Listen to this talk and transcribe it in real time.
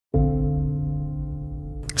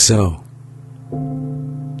So,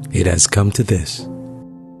 it has come to this.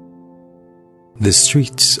 The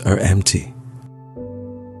streets are empty.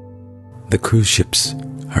 The cruise ships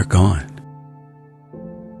are gone.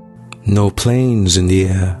 No planes in the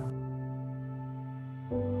air.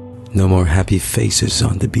 No more happy faces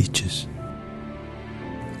on the beaches.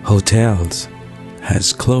 Hotels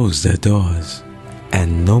has closed their doors,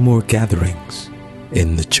 and no more gatherings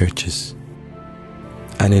in the churches.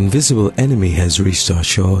 An invisible enemy has reached our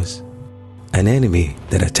shores, an enemy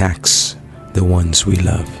that attacks the ones we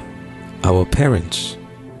love. Our parents,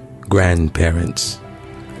 grandparents,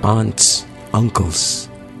 aunts, uncles,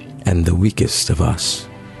 and the weakest of us.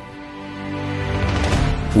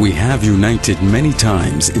 We have united many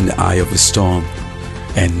times in the eye of a storm,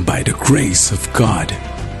 and by the grace of God,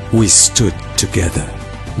 we stood together.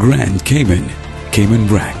 Grand Cayman, Cayman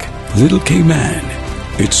Brac, Little Cayman,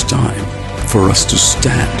 it's time for us to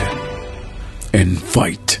stand and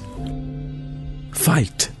fight.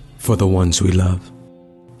 Fight for the ones we love.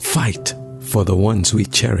 Fight for the ones we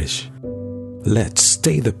cherish. Let's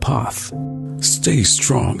stay the path. Stay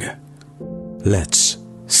strong. Let's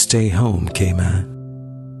stay home, Cayman.